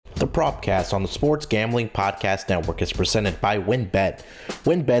The Propcast on the Sports Gambling Podcast Network is presented by WynnBET.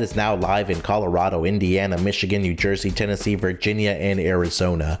 WynnBET is now live in Colorado, Indiana, Michigan, New Jersey, Tennessee, Virginia, and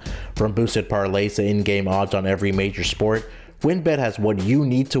Arizona. From boosted parlays to in-game odds on every major sport, WynnBET has what you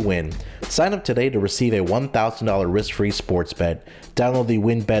need to win. Sign up today to receive a $1,000 risk-free sports bet. Download the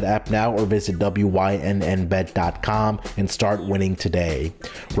WynnBET app now or visit wynnbet.com and start winning today.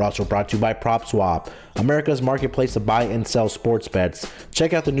 We're also brought to you by PropSwap, America's marketplace to buy and sell sports bets.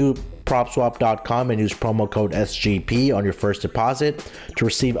 Check out the new PropSwap.com and use promo code SGP on your first deposit to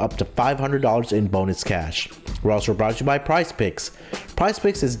receive up to $500 in bonus cash. We're also brought to you by PrizePicks.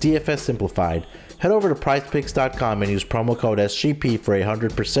 PrizePicks is DFS simplified. Head over to prizepicks.com and use promo code SGP for a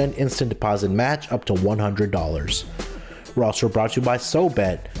 100% instant deposit match up to $100. We're also brought to you by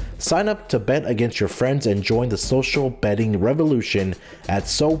SoBet. Sign up to bet against your friends and join the social betting revolution at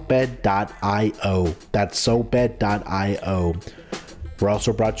SoBet.io. That's SoBet.io. We're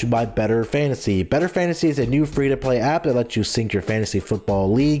also brought to you by Better Fantasy. Better Fantasy is a new free-to-play app that lets you sync your fantasy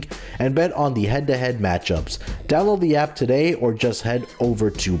football league and bet on the head-to-head matchups. Download the app today or just head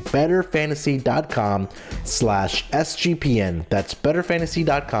over to betterfantasy.com/SGPN. That's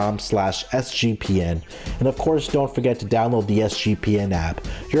betterfantasy.com/SGPN. And of course, don't forget to download the SGPN app,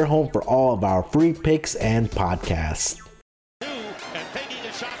 your home for all of our free picks and podcasts.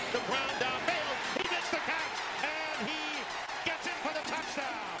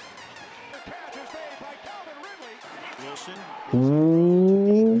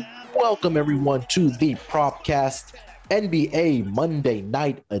 Welcome everyone to the Propcast NBA Monday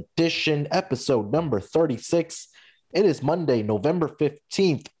Night Edition, episode number 36. It is Monday, November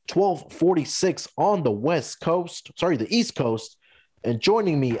 15th, 12:46 on the the East Coast. And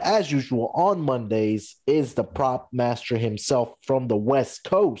joining me as usual on Mondays is the prop master himself from the West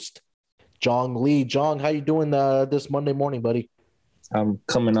Coast, Jong Lee. Jong, how you doing this Monday morning, buddy? I'm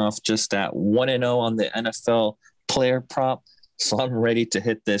coming off just at 1-0 on the NFL player prop. So I'm ready to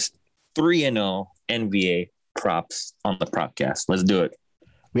hit this 3-0 NBA props on the Propcast. Let's do it.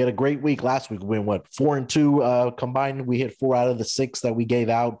 We had a great week last week. We went 4-2 combined. We hit 4 out of the 6 that we gave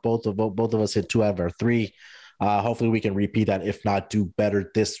out. Both of us hit 2 out of our 3. Hopefully we can repeat that, if not do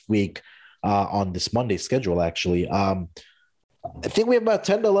better this week on this Monday schedule, actually. I think we have about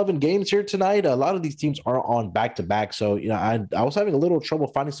 10 to 11 games here tonight. A lot of these teams are on back-to-back. So, I was having a little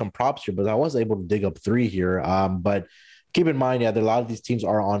trouble finding some props here, but I was able to dig up 3 here. But keep in mind, a lot of these teams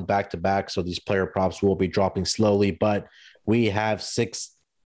are on back-to-back, so these player props will be dropping slowly, but we have 6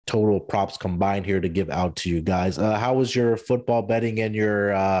 total props combined here to give out to you guys. How was your football betting and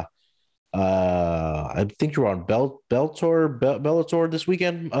your I think you were on Bellator this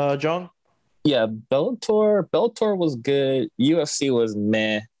weekend, John? Yeah, Bellator was good. UFC was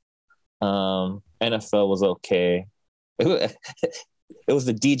meh. NFL was okay. It was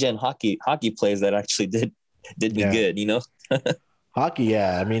the DGen hockey plays that actually did me good, Hockey,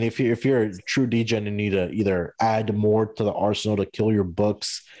 yeah. I mean, if you're a true DGen and need to either add more to the arsenal to kill your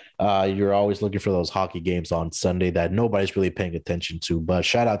books, you're always looking for those hockey games on Sunday that nobody's really paying attention to. But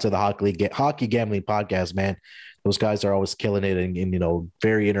shout out to the Hockey Gambling Podcast, man. Those guys are always killing it and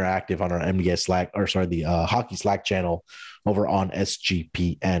very interactive on our MDS Slack, the Hockey Slack channel over on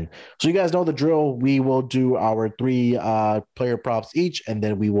SGPN. So you guys know the drill. We will do our 3 player props each, and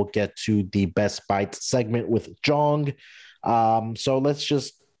then we will get to the best bites segment with Jong. So let's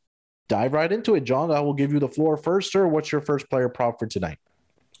just dive right into it. Jong, I will give you the floor first, sir. What's your first player prop for tonight?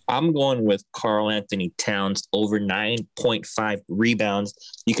 I'm going with Karl-Anthony Towns over 9.5 rebounds.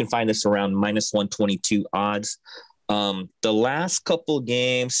 You can find this around -122 odds. The last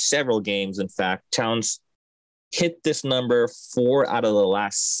several games, in fact, Towns hit this number 4 out of the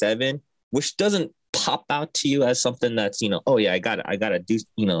last 7, which doesn't pop out to you as something that's, oh yeah, I gotta do,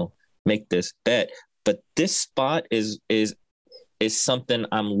 make this bet. But this spot is something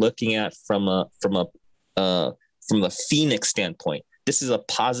I'm looking at from the Phoenix standpoint. This is a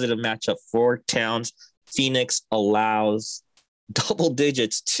positive matchup for Towns. Phoenix allows double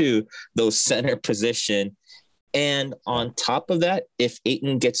digits to those center position. And on top of that, if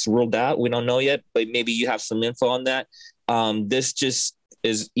Ayton gets ruled out, we don't know yet, but maybe you have some info on that. This just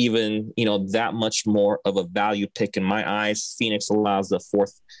is even, that much more of a value pick in my eyes. Phoenix allows the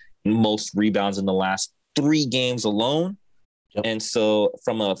 4th most rebounds in the last 3 games alone. Yep. And so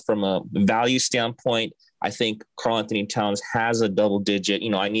from a value standpoint, I think Karl-Anthony Towns has a double digit.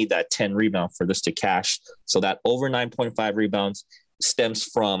 I need that 10 rebound for this to cash. So that over 9.5 rebounds stems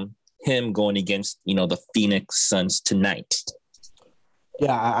from him going against, the Phoenix Suns tonight.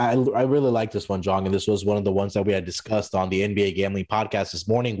 Yeah, I really like this one, Jong. And this was one of the ones that we had discussed on the NBA Gambling Podcast this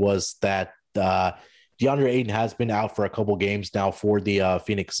morning, was that DeAndre Ayton has been out for a couple games now for the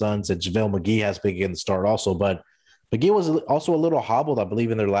Phoenix Suns, and JaVale McGee has been getting the start also. But McGee was also a little hobbled, I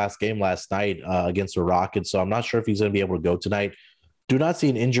believe, in their last game last night against the Rockets. So I'm not sure if he's going to be able to go tonight. Do not see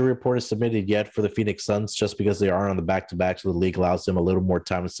an injury report submitted yet for the Phoenix Suns, just because they are on the back-to-back, so the league allows them a little more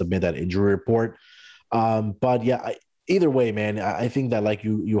time to submit that injury report. But yeah, either way, man, I think that like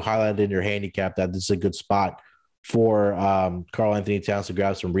you highlighted in your handicap that this is a good spot for Karl Anthony Towns to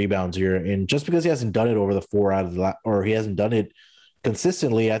grab some rebounds here. And just because he hasn't done it over the or he hasn't done it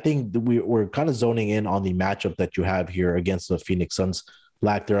consistently, I think we're kind of zoning in on the matchup that you have here against the Phoenix Suns,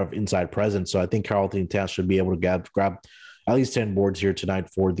 lack thereof inside presence. So I think Karl Anthony Towns should be able to grab at least 10 boards here tonight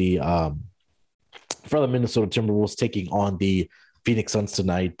for the Minnesota Timberwolves taking on the Phoenix Suns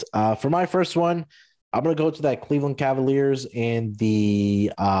tonight. For my first one, I'm going to go to that Cleveland Cavaliers and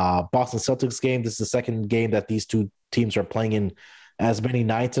the Boston Celtics game. This is the second game that these two teams are playing in as many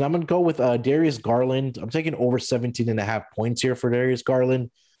nights. And I'm going to go with Darius Garland. I'm taking over 17.5 points here for Darius Garland.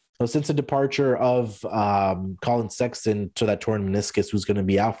 So since the departure of Colin Sexton to that torn meniscus, who's going to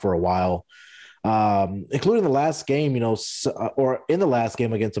be out for a while, including the last game, or in the last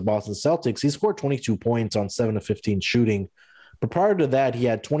game against the Boston Celtics, he scored 22 points on 7 of 15 shooting. But prior to that, he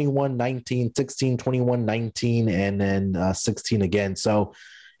had 21, 19, 16, 21, 19, and then 16 again. So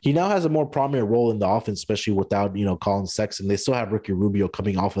he now has a more prominent role in the offense, especially without, Colin Sexton. They still have Ricky Rubio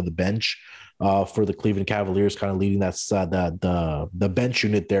coming off of the bench for the Cleveland Cavaliers, kind of leading that the bench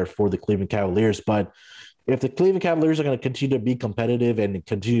unit there for the Cleveland Cavaliers. But if the Cleveland Cavaliers are going to continue to be competitive and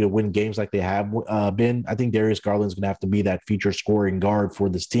continue to win games like they have been, I think Darius Garland is going to have to be that feature scoring guard for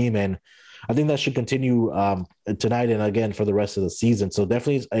this team. And I think that should continue tonight and again for the rest of the season. So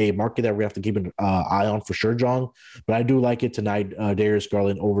definitely a market that we have to keep an eye on for sure, John. But I do like it tonight. Darius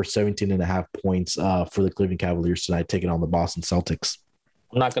Garland over 17.5 points for the Cleveland Cavaliers tonight, taking on the Boston Celtics.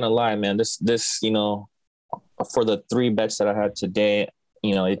 I'm not going to lie, man. This for the 3 bets that I had today,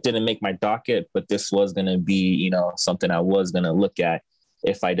 it didn't make my docket, but this was going to be, something I was going to look at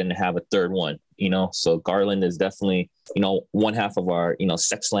if I didn't have a third one, So Garland is definitely, one half of our,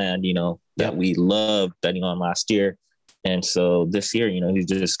 Sexland, that we loved betting on last year. And so this year, he's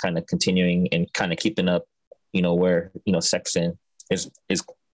just kind of continuing and kind of keeping up, where, Sexton is,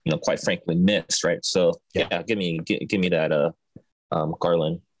 quite frankly missed. Right. So yeah, give me that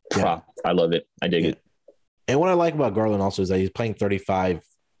Garland prop. Yeah. I love it. I dig it. And what I like about Garland also is that he's playing 35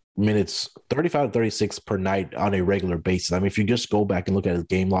 minutes, 35 to 36 per night on a regular basis. I mean, if you just go back and look at his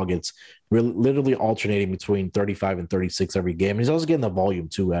game log, it's literally alternating between 35 and 36 every game. And he's also getting the volume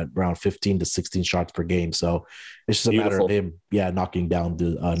too at around 15 to 16 shots per game. So it's just a matter of him, knocking down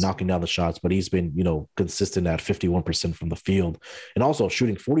the shots. But he's been, consistent at 51% from the field and also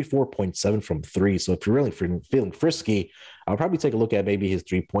shooting 44.7 from 3. So if you're really feeling frisky, I'll probably take a look at maybe his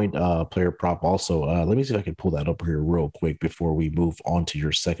 3-point player prop also. Let me see if I can pull that up here real quick before we move on to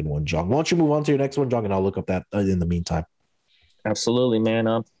your second one, John. Why don't you move on to your next one, John, and I'll look up that in the meantime. Absolutely,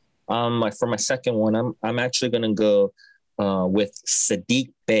 man. For my second one, I'm actually going to go with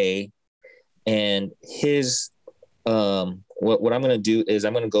Saddiq Bey, and his what I'm going to do is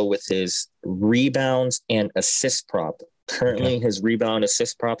I'm going to go with his rebounds and assist prop. Currently, his rebound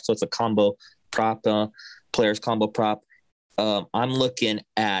assist prop, so it's a combo prop, players combo prop. I'm looking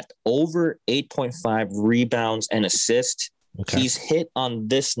at over 8.5 rebounds and assists. Okay. He's hit on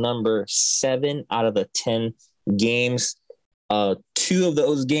this number 7 out of the 10 games. 2 of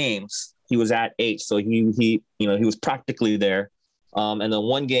those games he was at 8, so he was practically there. And the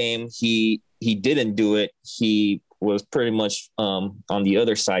one game he didn't do it. He was pretty much on the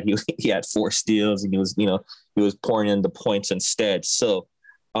other side. He had 4 steals and he was pouring in the points instead. So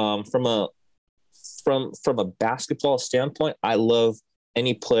from a basketball standpoint, I love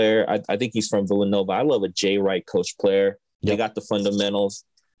any player. I think he's from Villanova. I love a Jay Wright coach player. Yep. They got the fundamentals.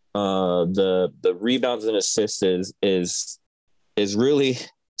 The rebounds and assists is really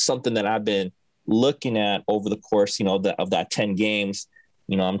something that I've been looking at over the course, of that 10 games.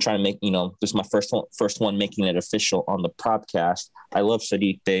 I'm trying to make, this is my first one making it official on the podcast. I love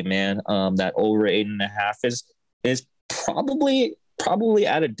Saddiq Bey, man. That over 8.5 is probably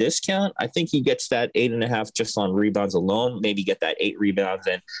at a discount. I think he gets that 8.5 just on rebounds alone. Maybe get that 8 rebounds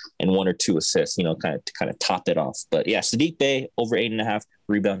and 1 or 2 assists, kind of top it off. But yeah, Saddiq Bey over 8.5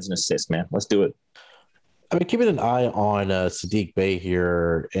 rebounds and assists, man. Let's do it. I mean, keeping an eye on Saddiq Bey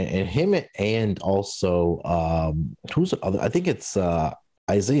here and him, and also who's the other? I think it's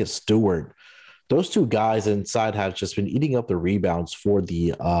Isaiah Stewart. Those 2 guys inside have just been eating up the rebounds for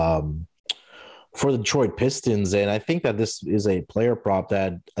the Detroit Pistons. And I think that this is a player prop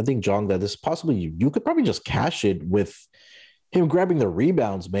that I think, John, that this possibly you could probably just cash it with him grabbing the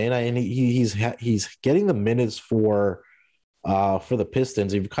rebounds, man. And he's getting the minutes for the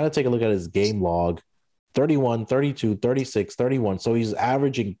Pistons. If you kind of take a look at his game log, 31, 32, 36, 31. So he's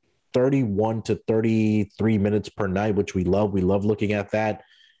averaging 31 to 33 minutes per night, which we love. We love looking at that.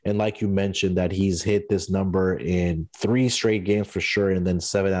 And like you mentioned, that he's hit this number in 3 straight games for sure, and then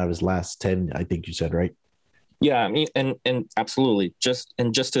 7 out of his last 10, I think you said, right? Yeah, I mean, and absolutely. Just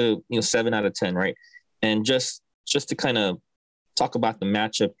to 7 out of 10, right? And just to kind of talk about the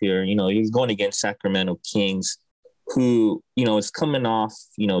matchup here, he's going against Sacramento Kings, who is coming off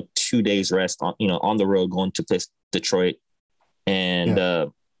 2 days rest on the road, going to play Detroit,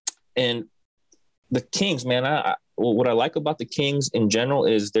 and and the Kings, man. What I like about the Kings in general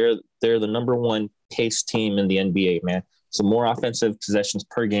is they're the number 1 pace team in the NBA, man. So more offensive possessions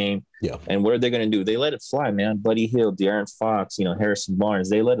per game. Yeah. And what are they going to do? They let it fly, man. Buddy Hield, De'Aaron Fox, Harrison Barnes,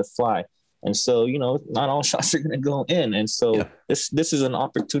 they let it fly. And so, not all shots are going to go in. And so this is an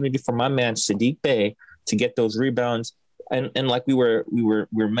opportunity for my man Saddiq Bey to get those rebounds. And like we were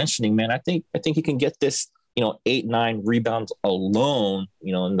mentioning, man, I think he can get this 8-9 rebounds alone,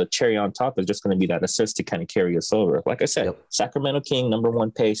 and the cherry on top is just going to be that assist to kind of carry us over. Like I said, Sacramento King, number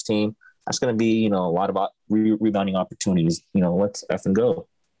 1 pace team. That's going to be, a lot of rebounding opportunities. Let's F and go.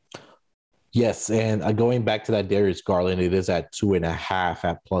 Yes, and going back to that Darius Garland, it is at 2.5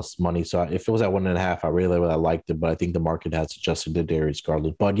 at plus money. So if it was at 1.5, I really would have liked it, but I think the market has adjusted to Darius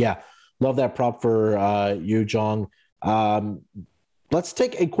Garland. But yeah, love that prop for you, Jong. Let's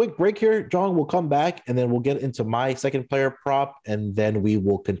take a quick break here, John. We'll come back, and then we'll get into my second player prop, and then we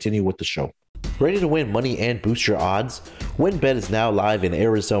will continue with the show. Ready to win money and boost your odds? WynnBET is now live in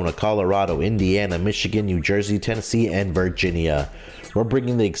Arizona, Colorado, Indiana, Michigan, New Jersey, Tennessee, and Virginia. We're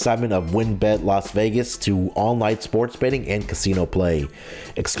bringing the excitement of WynnBET Las Vegas to online sports betting and casino play.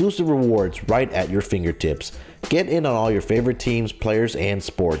 Exclusive rewards right at your fingertips. Get in on all your favorite teams, players, and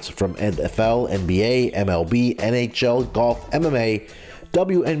sports from NFL, NBA, MLB, NHL, golf, MMA,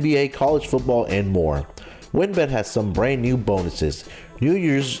 WNBA, college football, and more. WynnBET has some brand new bonuses. New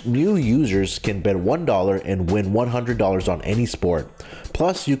users can bet $1 and win $100 on any sport.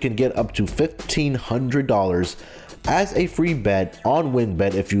 Plus, you can get up to $1,500 as a free bet on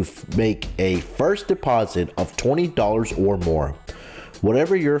WynnBET if you make a first deposit of $20 or more.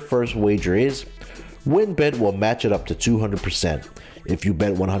 Whatever your first wager is, WynnBET will match it up to 200%. If you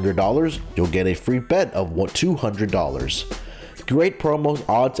bet $100, you'll get a free bet of $200. Great promos,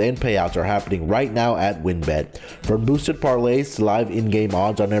 odds, and payouts are happening right now at WynnBET. From boosted parlays to live in-game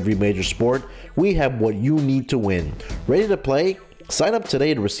odds on every major sport, we have what you need to win. Ready to play? Sign up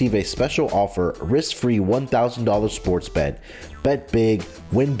today to receive a special offer, risk-free $1,000 sports bet. Bet big,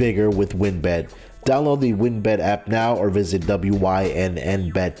 win bigger with WynnBET. Download the WynnBET app now or visit wynnbet.com.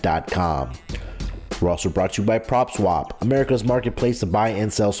 We're also brought to you by PropSwap, America's marketplace to buy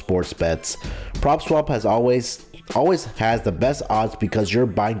and sell sports bets. PropSwap has always has the best odds because you're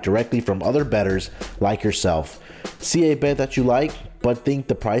buying directly from other bettors like yourself. See a bet that you like but think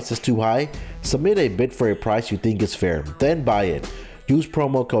the price is too high? Submit a bid for a price you think is fair, then buy it. Use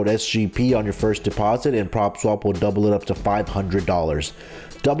promo code SGP on your first deposit and PropSwap will double it up to $500.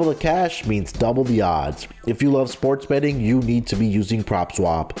 Double the cash means double the odds. If you love sports betting, you need to be using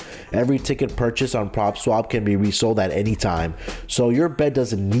PropSwap. Every ticket purchased on PropSwap can be resold at any time, so your bet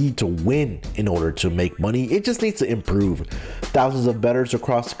doesn't need to win in order to make money. It just needs to improve. Thousands of bettors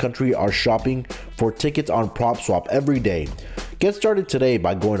across the country are shopping for tickets on PropSwap every day. Get started today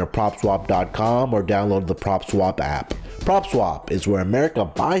by going to PropSwap.com or download the PropSwap app. PropSwap is where America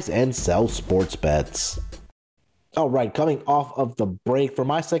buys and sells sports bets. All right, coming off of the break, for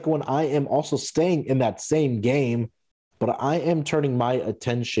my second one, I am also staying in that same game, but I am turning my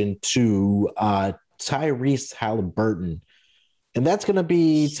attention to Tyrese Halliburton. And that's going to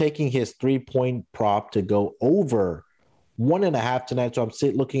be taking his 3-point prop to go over 1.5 tonight. So I'm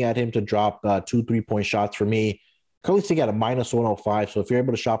looking at him to drop 2 3-point shots for me. Currently sitting at a minus 105. So if you're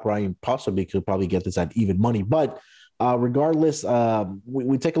able to shop around, you possibly could probably get this at even money. But regardless,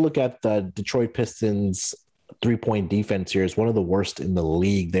 we take a look at the Detroit Pistons 3-point defense here. Is one of the worst in the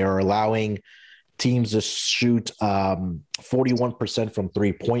league. They are allowing teams to shoot 41% from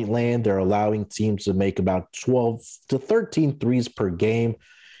 3-point land. They're allowing teams to make about 12 to 13 threes per game.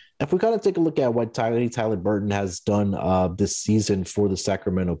 If we kind of take a look at what Tyrese Halliburton has done this season for the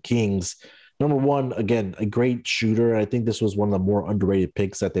Sacramento Kings, number one, again, a great shooter. I think this was one of the more underrated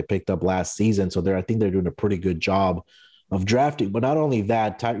picks that they picked up last season. So I think they're doing a pretty good job of drafting. But not only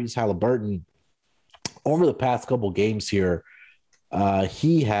that, Tyrese Halliburton, over the past couple games here,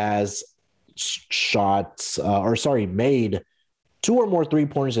 he has made two or more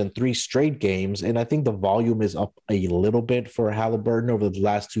 3-pointers in 3 straight games. And I think the volume is up a little bit for Halliburton over the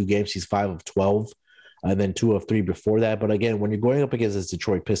last 2 games. He's 5 of 12 and then 2 of 3 before that. But again, when you're going up against this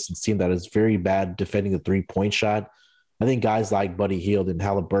Detroit Pistons team that is very bad defending the 3-point shot, I think guys like Buddy Hield and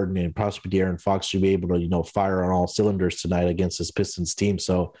Halliburton and possibly De'Aaron Fox should be able to, fire on all cylinders tonight against this Pistons team.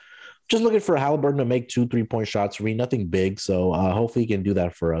 So just looking for Halliburton to make 2 3-point shots for me, nothing big. So hopefully he can do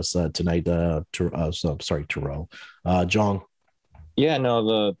that for us tonight. Terrell. John. Yeah,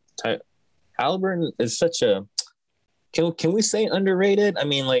 no, Halliburton is such a can we say underrated? I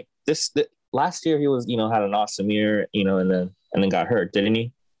mean, like last year he was had an awesome year, and then got hurt, didn't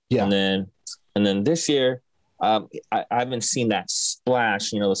he? Yeah. And then this year, I haven't seen that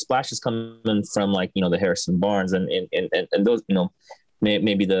splash. The splash is coming from the Harrison Barnes and those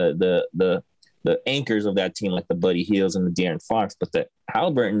maybe the anchors of that team, like the Buddy Hields and the De'Aaron Fox, but the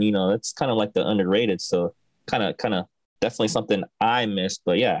Halliburton, that's kind of like the underrated. So kind of definitely something I missed.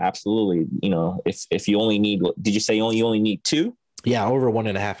 But yeah, absolutely. If you only need, did you say you only need 2? Yeah, over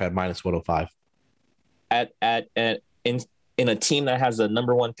 1.5 at -105. In a team that has the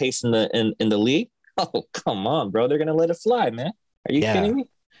number 1 pace in the league. Oh, come on, bro! They're gonna let it fly, man. Are you kidding me?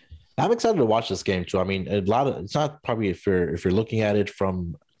 I'm excited to watch this game too. I mean, it's not probably if you're looking at it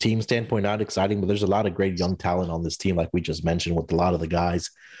from team standpoint, not exciting, but there's a lot of great young talent on this team, like we just mentioned, with a lot of the guys,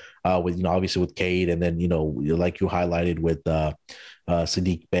 with obviously with Cade, and then like you highlighted with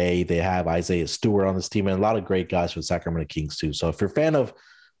Saddiq Bey, they have Isaiah Stewart on this team, and a lot of great guys for the Sacramento Kings too. So if you're a fan of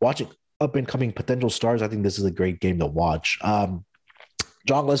watching up and coming potential stars, I think this is a great game to watch.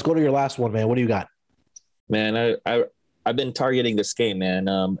 John, let's go to your last one, man. What do you got? Man, I've been targeting this game, man,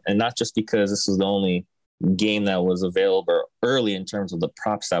 and not just because this is the only game that was available early in terms of the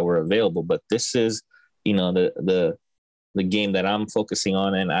props that were available, but this is, the game that I'm focusing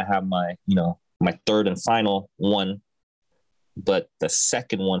on, and I have my third and final one, but the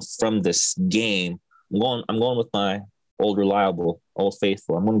second one from this game, I'm going with my old reliable, old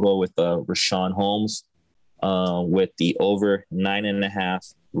faithful. I'm going to go with Richaun Holmes, with the over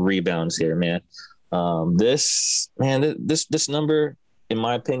 9.5 rebounds here, man. This number, in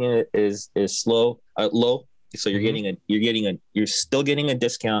my opinion, is low. So you're still getting a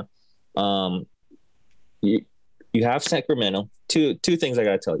discount. You have Sacramento. Two things I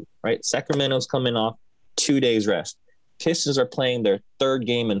gotta tell you, right? Sacramento's coming off 2 days rest. Pistons are playing their third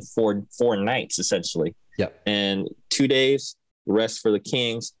game in four nights, essentially. Yep. And 2 days rest for the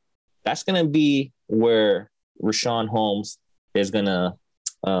Kings. That's gonna be where Richaun Holmes is gonna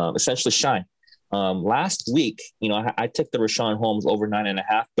essentially shine. Last week, I took the Richaun Holmes over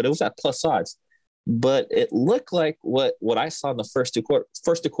 9.5, but it was at plus odds. But it looked like what I saw in the first two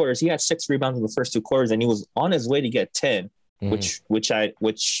quarters. He had 6 rebounds in the first 2 quarters, and he was on his way to get 10, which I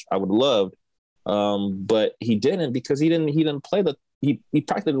would love. But he didn't, because he didn't play he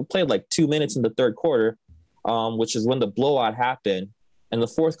practically played like 2 minutes in the third quarter, which is when the blowout happened. In the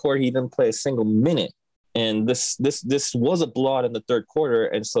fourth quarter, he didn't play a single minute. And this was a blowout in the third quarter,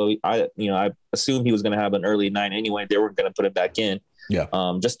 and so I assumed he was going to have an early 9 anyway. They were going to put it back in,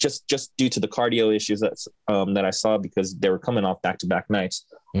 just due to the cardio issues that I saw, because they were coming off back-to-back nights.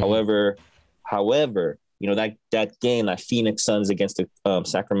 However, that game, that Phoenix Suns against the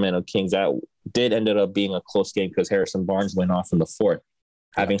Sacramento Kings, that did ended up being a close game because Harrison Barnes went off in the fourth.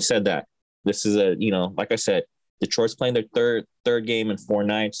 Having said that, this is like I said, Detroit's playing their third game in 4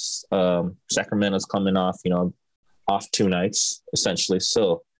 nights. Sacramento's coming off 2 nights, essentially.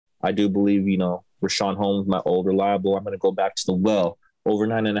 So I do believe, Richaun Holmes, my old reliable, I'm going to go back to the well, over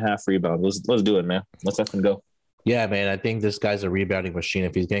 9.5 rebounds. Let's do it, man. Let's let them go. Yeah, man, I think this guy's a rebounding machine.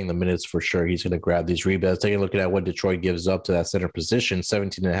 If he's getting the minutes, for sure, he's going to grab these rebounds. Taking a look at what Detroit gives up to that center position,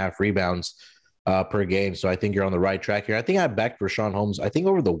 17.5 rebounds per game. So I think you're on the right track here. I think I backed Richaun Holmes, I think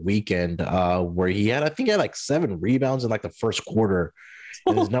over the weekend, where he had like 7 rebounds in like the first quarter.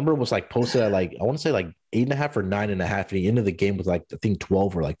 And his number was like posted at like, I want to say like 8.5 or 9.5. And he ended the game with like, I think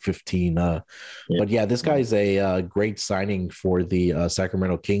 12 or like 15. But yeah, this guy's a great signing for the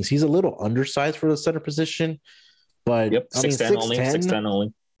Sacramento Kings. He's a little undersized for the center position, but 6'10"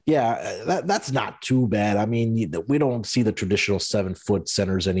 only. Yeah, that's not too bad. I mean, we don't see the traditional 7-foot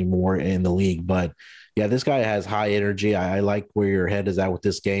centers anymore in the league, but yeah, this guy has high energy. I like where your head is at with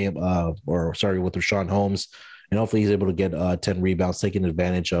this game, with Richaun Holmes, and hopefully he's able to get 10 rebounds, taking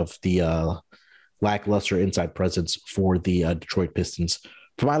advantage of the lackluster inside presence for the Detroit Pistons.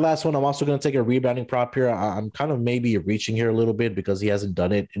 For my last one, I'm also going to take a rebounding prop here. I'm kind of maybe reaching here a little bit because he hasn't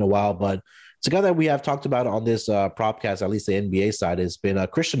done it in a while, but it's a guy that we have talked about on this propcast, at least the NBA side, has been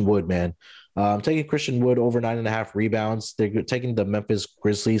Christian Wood, man. I'm taking Christian Wood over 9.5 rebounds. They're taking the Memphis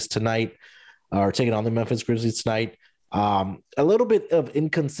Grizzlies tonight, or taking on the Memphis Grizzlies tonight. A little bit of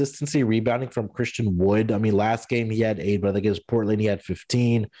inconsistency rebounding from Christian Wood. I mean, last game he had 8, but against Portland he had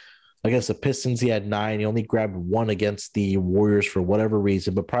 15. Against the Pistons he had 9. He only grabbed 1 against the Warriors for whatever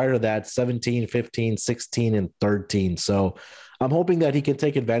reason. But prior to that, 17, 15, 16, and 13. So I'm hoping that he can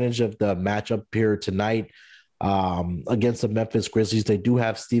take advantage of the matchup here tonight against the Memphis Grizzlies. They do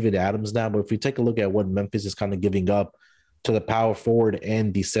have Steven Adams now, but if we take a look at what Memphis is kind of giving up to the power forward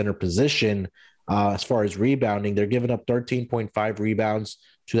and the center position, as far as rebounding, they're giving up 13.5 rebounds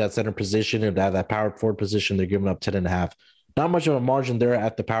to that center position, and that power forward position, they're giving up 10.5. Not much of a margin there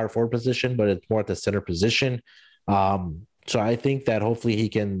at the power forward position, but it's more at the center position. So I think that hopefully he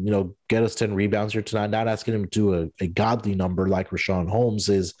can, get us 10 rebounds here tonight. Not asking him to do a godly number like Richaun Holmes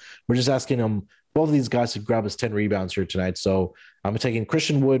is. We're just asking him, both of these guys, to grab us 10 rebounds here tonight. So I'm taking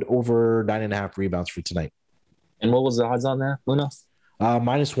Christian Wood over 9.5 rebounds for tonight. And what was the odds on that, Luna?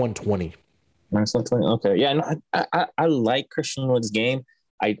 Minus 120. Minus 120. Okay. Yeah, no, I like Christian Wood's game.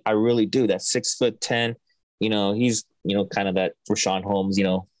 I really do. That 6'10", he's, kind of that Richaun Holmes,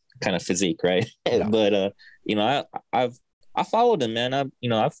 kind of physique, right? Yeah. But I followed him, man.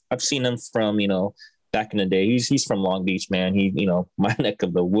 I've seen him from, back in the day. He's from Long Beach, man. He, my neck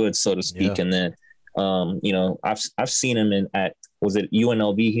of the woods, so to speak. Yeah. And then I've seen him at, was it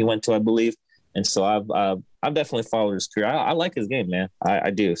UNLV he went to, I believe. And so I've definitely followed his career. I like his game, man.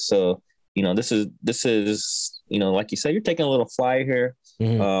 I do. So, this is, like you said, you're taking a little flyer here.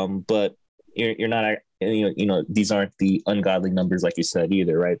 Mm-hmm. But you're not, these aren't the ungodly numbers, like you said,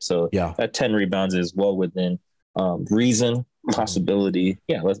 either. Right. So yeah, that 10 rebounds is well within reason, possibility.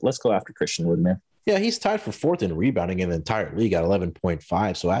 Yeah. Let's go after Christian Wood, man. Yeah, he's tied for 4th in rebounding in the entire league at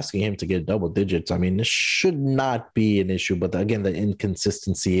 11.5. So asking him to get double digits, I mean, this should not be an issue. But again, the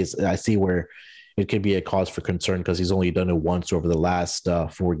inconsistency is, I see where it could be a cause for concern because he's only done it once over the last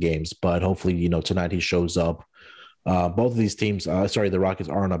 4 games. But hopefully, tonight he shows up. Both of these teams, the Rockets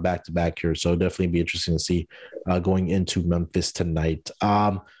are on a back-to-back here. So definitely be interesting to see going into Memphis tonight.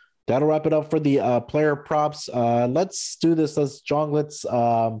 That'll wrap it up for the player props. Let's do this. Let's do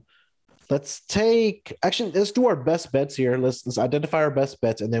our best bets here. Let's identify our best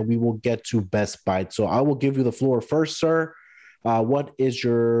bets, and then we will get to best bites. So I will give you the floor first, sir. What is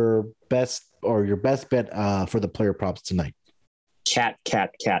your best bet for the player props tonight? Cat.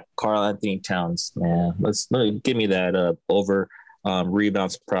 Karl-Anthony Towns, man. Let give me that over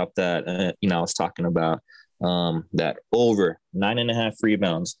rebounds prop that I was talking about. That over 9.5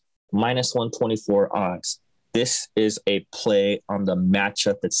 rebounds, minus 124 odds. This is a play on the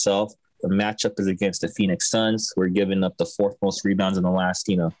matchup itself. The matchup is against the Phoenix Suns. We're giving up the 4th most rebounds in the last,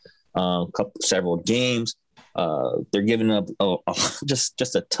 several games. They're giving up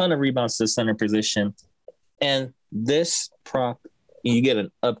just a ton of rebounds to the center position. And this prop, you get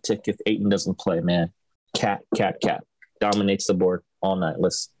an uptick if Ayton doesn't play, man. Cat. Dominates the board all night.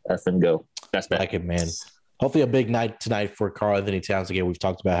 Let's effing go. That's bad. Like it, man. Hopefully a big night tonight for Karl-Anthony Towns. Again, we've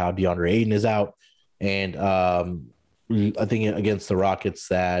talked about how DeAndre Ayton is out. And I think against the Rockets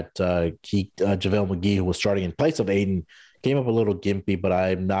that JaVale McGee, who was starting in place of Ayton, came up a little gimpy, but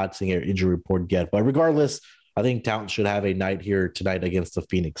I'm not seeing an injury report yet. But regardless, I think Towns should have a night here tonight against the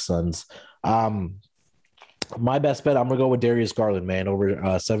Phoenix Suns. My best bet, I'm going to go with Darius Garland, man, over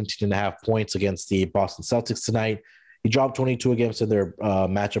 17.5 points against the Boston Celtics tonight. He dropped 22 against in their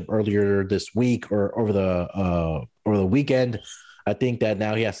matchup earlier this week or over the weekend. I think that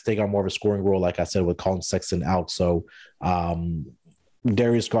now he has to take on more of a scoring role, like I said, with Colin Sexton out. So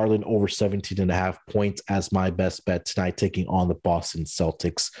Darius Garland over 17.5 points as my best bet tonight, taking on the Boston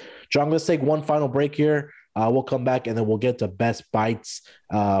Celtics. John, let's take one final break here. We'll come back and then we'll get to best bites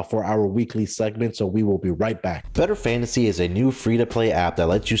for our weekly segment. So we will be right back. Better Fantasy is a new free-to-play app that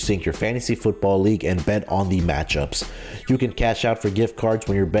lets you sync your fantasy football league and bet on the matchups. You can cash out for gift cards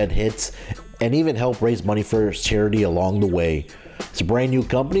when your bet hits and even help raise money for charity along the way. It's a brand new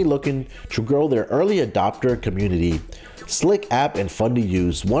company looking to grow their early adopter community. Slick app and fun to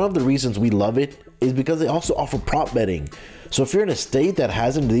use. One of the reasons we love it is because they also offer prop betting. So if you're in a state that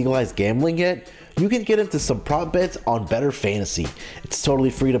hasn't legalized gambling yet, you can get into some prop bets on Better Fantasy. It's totally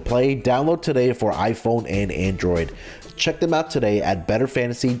free to play. Download today for iPhone and Android. Check them out today at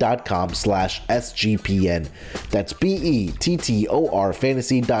betterfantasy.com/SGPN. That's BETTOR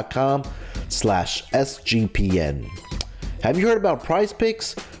fantasy.com/SGPN. Have you heard about Prize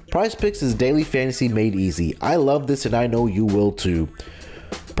Picks? Prize Picks is daily fantasy made easy. I love this and I know you will too.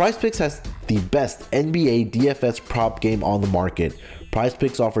 Prize Picks has the best NBA DFS prop game on the market. Prize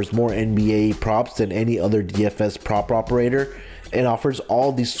Picks offers more NBA props than any other DFS prop operator and offers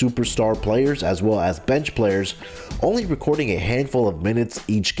all these superstar players as well as bench players, only recording a handful of minutes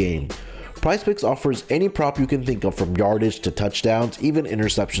each game. PrizePicks offers any prop you can think of, from yardage to touchdowns, even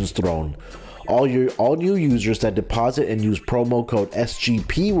interceptions thrown. All new users that deposit and use promo code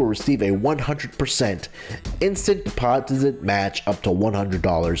SGP will receive a 100% instant deposit match up to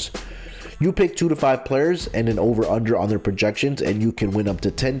 $100. You pick 2 to 5 players and an over-under on their projections, and you can win up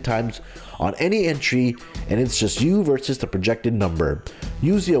to 10 times on any entry, and it's just you versus the projected number.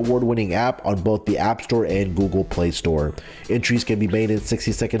 Use the award-winning app on both the App Store and Google Play Store. Entries can be made in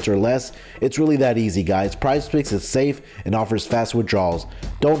 60 seconds or less. It's really that easy, guys. PrizePicks is safe and offers fast withdrawals.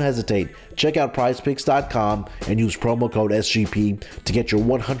 Don't hesitate. Check out prizepicks.com and use promo code SGP to get your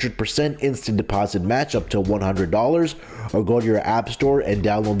 100% instant deposit match up to $100, or go to your App Store and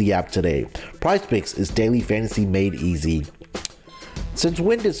download the app today. PrizePicks is daily fantasy made easy. Since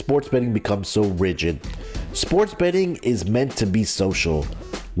when did sports betting become so rigid? Sports betting is meant to be social.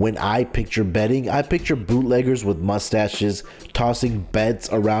 When I picture betting, I picture bootleggers with mustaches tossing bets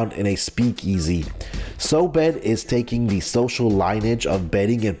around in a speakeasy. SoBet is taking the social lineage of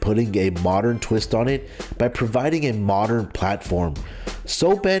betting and putting a modern twist on it by providing a modern platform.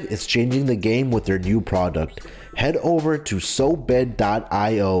 SoBet is changing the game with their new product. Head over to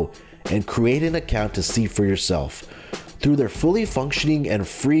SoBet.io and create an account to see for yourself. Through their fully functioning and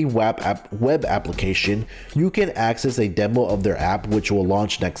free web application, you can access a demo of their app, which will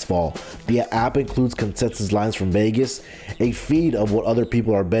launch next fall. The app includes consensus lines from Vegas, a feed of what other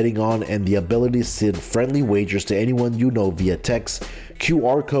people are betting on, and the ability to send friendly wagers to anyone you know via text,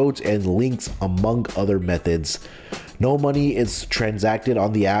 QR codes, and links, among other methods. No money is transacted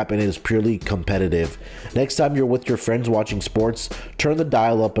on the app, and it is purely competitive. Next time you're with your friends watching sports, turn the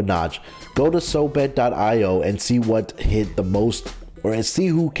dial up a notch. Go to SoBet.io and see what hit the most, or see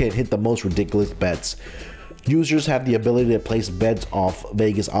who can hit the most ridiculous bets. Users have the ability to place bets off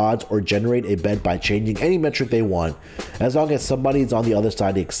Vegas odds or generate a bet by changing any metric they want, as long as somebody is on the other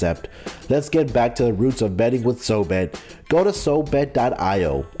side to accept. Let's get back to the roots of betting with SoBet. Go to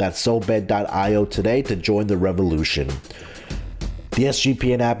SoBet.io. That's SoBet.io today to join the revolution. The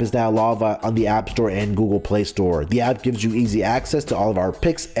SGPN app is now live on the App Store and Google Play Store. The app gives you easy access to all of our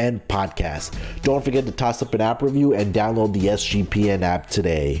picks and podcasts. Don't forget to toss up an app review and download the SGPN app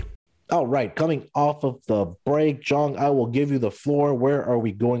today. All right, coming off of the break, Jong, I will give you the floor. Where are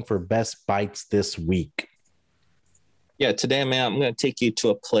we going for best bites this week? Yeah, today, man, I'm going to take you to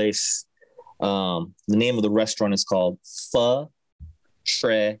a place. The name of the restaurant is called Pho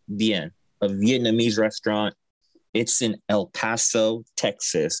Tre Bien, a Vietnamese restaurant. It's in El Paso,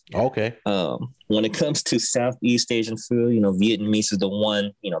 Texas. Okay. When it comes to Southeast Asian food, Vietnamese is the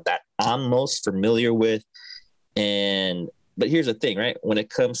one, that I'm most familiar with. But here's the thing, right? When it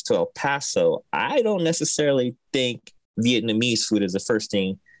comes to El Paso, I don't necessarily think Vietnamese food is the first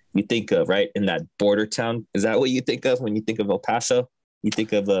thing you think of, right? In that border town. Is that what you think of when you think of El Paso? You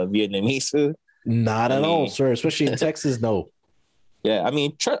think of Vietnamese food? Not at all, sir. Especially in Texas, no. Yeah,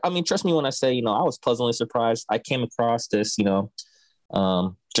 trust me when I say, I was pleasantly surprised. I came across this, something,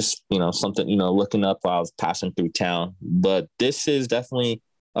 looking up while I was passing through town. But this is definitely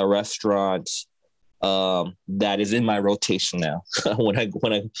a restaurant that is in my rotation now.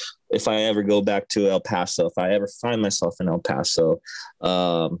 If I ever go back to El Paso, if I ever find myself in El Paso,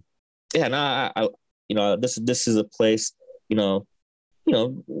 this is a place,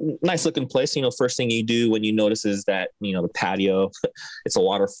 nice looking place. First thing you do when you notice is that, the patio, it's a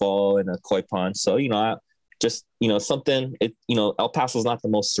waterfall and a koi pond. So, something, El Paso's not the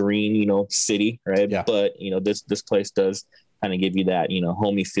most serene, city, right? Yeah. But, this place does kind of give you that,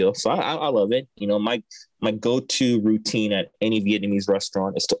 homey feel. So I love it. My go-to routine at any Vietnamese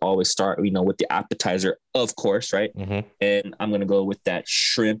restaurant is to always start, with the appetizer, of course, right? Mm-hmm. And I'm going to go with that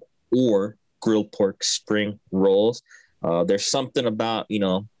shrimp or grilled pork spring rolls. There's something about,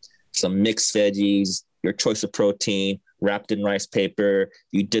 some mixed veggies, your choice of protein, wrapped in rice paper,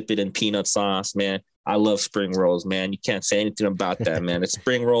 you dip it in peanut sauce, man. I love spring rolls, man. You can't say anything about that, man. The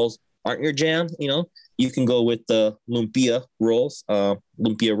spring rolls aren't your jam, you can go with the lumpia rolls.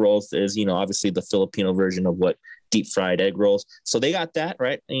 Lumpia rolls is, obviously the Filipino version of what deep fried egg rolls. So they got that,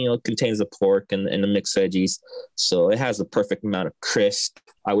 right? And, it contains the pork and the mixed veggies. So it has the perfect amount of crisp,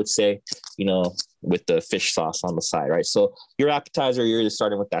 I would say, with the fish sauce on the side, right? So your appetizer, you're either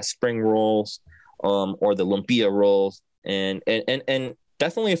starting with that spring rolls or the lumpia rolls. And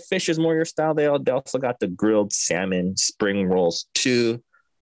definitely if fish is more your style, they also got the grilled salmon spring rolls too.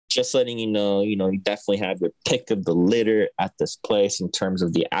 Just letting you know, you definitely have your pick of the litter at this place in terms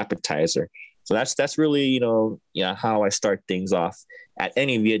of the appetizer. So that's really, how I start things off at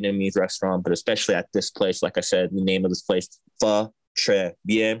any Vietnamese restaurant, but especially at this place. Like I said, the name of this place, Pho Tre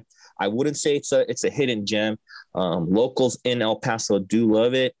Bien. I wouldn't say it's a hidden gem. Locals in El Paso do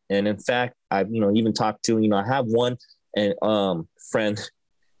love it, and in fact, I've even talked to I have one and friend,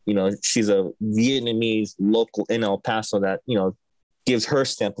 she's a Vietnamese local in El Paso that gives her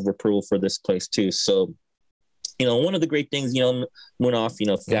stamp of approval for this place too. So, one of the great things, Munaf,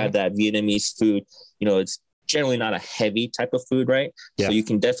 if you have that Vietnamese food, it's generally not a heavy type of food, right? Yeah. So you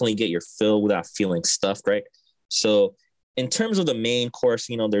can definitely get your fill without feeling stuffed, right? So in terms of the main course,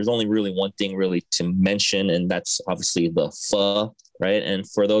 there's only really one thing really to mention, and that's obviously the pho, right? And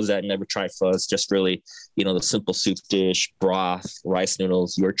for those that never tried pho, it's just really, the simple soup dish, broth, rice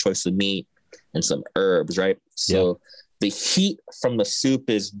noodles, your choice of meat, and some herbs, right? So the heat from the soup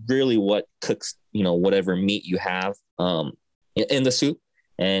is really what cooks, whatever meat you have in the soup.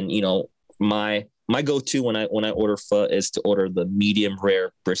 And, my go-to when I order pho is to order the medium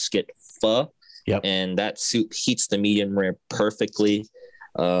rare brisket pho. Yep. And that soup heats the medium rare perfectly.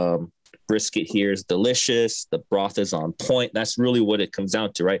 Brisket here is delicious. The broth is on point. That's really what it comes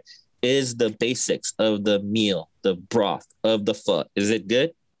down to, right? Is the basics of the meal, the broth of the pho. Is it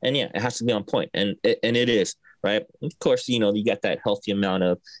good? And yeah, it has to be on point. And it is, right? Of course, you got that healthy amount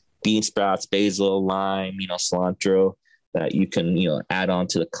of bean sprouts, basil, lime, cilantro that you can, add on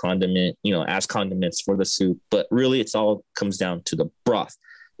to the condiment, as condiments for the soup. But really, it's all comes down to the broth.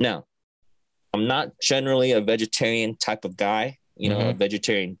 Now, I'm not generally a vegetarian type of guy, a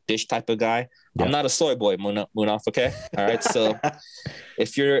vegetarian dish type of guy. Yeah. I'm not a soy boy, Munaf, okay? All right. So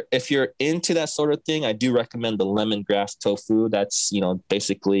if you're into that sort of thing, I do recommend the lemongrass tofu. That's,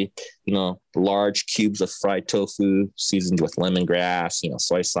 basically, large cubes of fried tofu seasoned with lemongrass,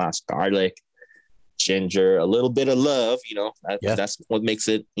 soy sauce, garlic, ginger, a little bit of love, that's what makes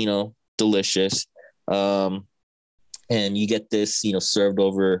it, delicious. And you get this, served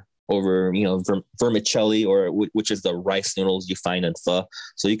over vermicelli, which is the rice noodles you find in pho.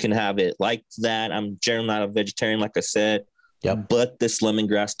 So you can have it like that. I'm generally not a vegetarian, like I said, but this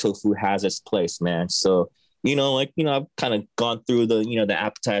lemongrass tofu has its place, man. So, I've kind of gone through the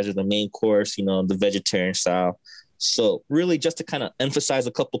appetizer, the main course, the vegetarian style. So really just to kind of emphasize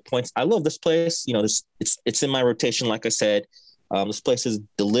a couple points, I love this place. It's in my rotation. Like I said, this place is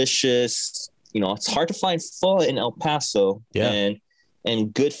delicious. It's hard to find pho in El Paso,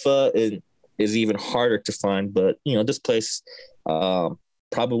 and good pho is even harder to find. But, this place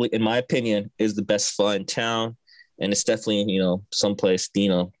probably, in my opinion, is the best pho in town. And it's definitely, someplace,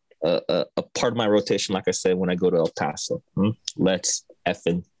 a part of my rotation, like I said, when I go to El Paso. Let's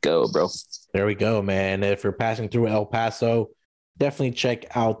effing go, bro. There we go, man. If you're passing through El Paso, definitely check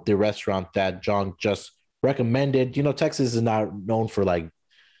out the restaurant that John just recommended. Texas is not known for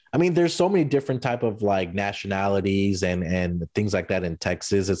there's so many different type of nationalities and things like that in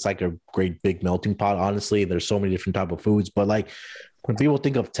Texas. It's like a great big melting pot, honestly. There's so many different type of foods, but when people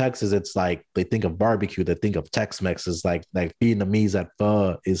think of Texas, it's like they think of barbecue, they think of Tex-Mex. Is like Vietnamese at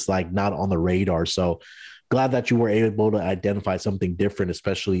pho is not on the radar. So glad that you were able to identify something different,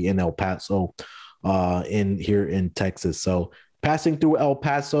 especially in El Paso, here in Texas. So passing through El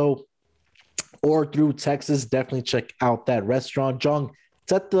Paso or through Texas, definitely check out that restaurant. John,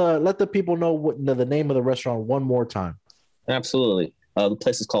 let the people know what the name of the restaurant one more time. Absolutely. The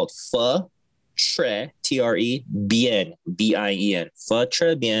place is called Pho Tre, Trebien, Bien. Pho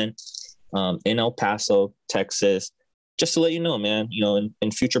Tre Bien, in El Paso, Texas. Just to let you know, man,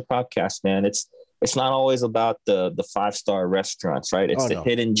 in future podcasts, man, it's not always about the 5-star restaurants, right? It's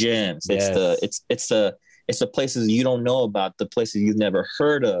hidden gems. Yes. It's the places you don't know about, the places you've never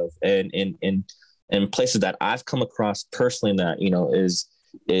heard of, and places that I've come across personally that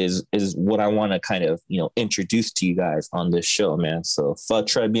is what I want to kind of introduce to you guys on this show, man. So Pho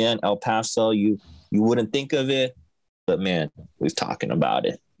Tre Bien, El Paso, you wouldn't think of it, but man, we're talking about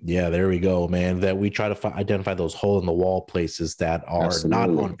it. Yeah, there we go, man. That we try to identify those hole in the wall places that are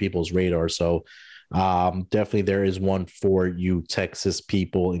Absolutely. Not on people's radar. So definitely there is one for you Texas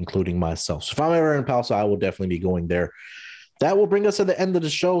people, including myself. So if I'm ever in El Paso, I will definitely be going there. That will bring us to the end of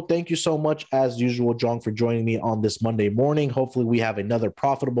the show. Thank you so much, as usual, John, for joining me on this Monday morning. Hopefully we have another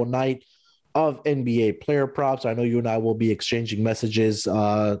profitable night of NBA player props. I know you and I will be exchanging messages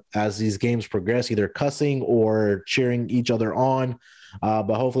as these games progress, either cussing or cheering each other on.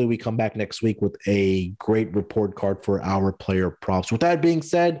 But hopefully we come back next week with a great report card for our player props. With that being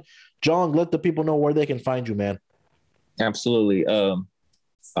said, John, let the people know where they can find you, man. Absolutely.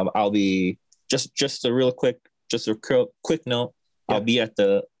 I'll be just a quick note. Yeah. I'll be at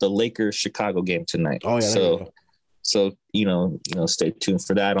the Lakers Chicago game tonight. Oh yeah. So stay tuned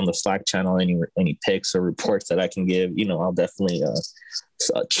for that on the Slack channel. Any picks or reports that I can give, I'll definitely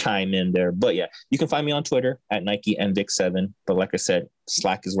chime in there. But yeah, you can find me on Twitter at Nike NVIC7. But like I said,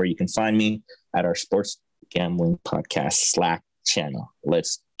 Slack is where you can find me at our Sports Gambling Podcast Slack channel.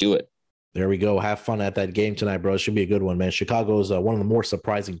 Let's do it. There we go. Have fun at that game tonight, bro. It should be a good one, man. Chicago is one of the more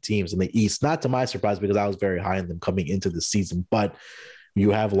surprising teams in the East. Not to my surprise, because I was very high on them coming into the season. But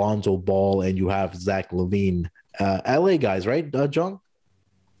you have Lonzo Ball and you have Zach LaVine. LA guys, right, John?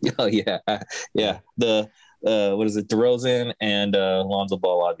 Oh, yeah. Yeah. The what is it? DeRozan and Lonzo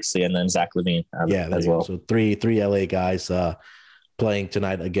Ball, obviously, and then Zach LaVine as well. So three LA guys playing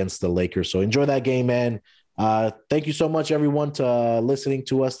tonight against the Lakers. So enjoy that game, man. Thank you so much, everyone, to listening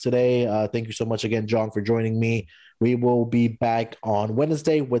to us today. Thank you so much again, John, for joining me. We will be back on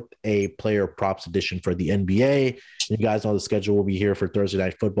Wednesday with a player props edition for the NBA. You guys know the schedule will be here for Thursday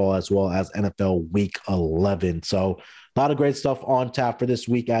Night Football as well as NFL Week 11. So a lot of great stuff on tap for this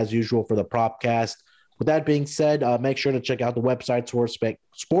week, as usual, for the Propcast. With that being said, make sure to check out the website,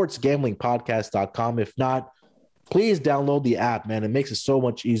 sportsgamblingpodcast.com. If not, please download the app, man. It makes it so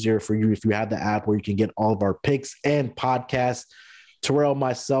much easier for you if you have the app where you can get all of our picks and podcasts. Terrell,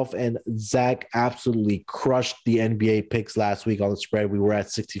 myself, and Zach absolutely crushed the NBA picks last week on the spread. We were at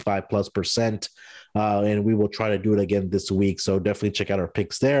 65+%, and we will try to do it again this week. So definitely check out our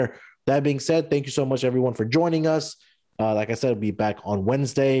picks there. That being said, thank you so much, everyone, for joining us. Like I said, we'll be back on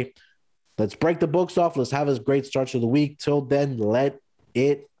Wednesday. Let's break the books off. Let's have a great start to the week. Till then, let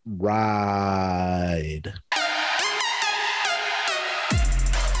it ride.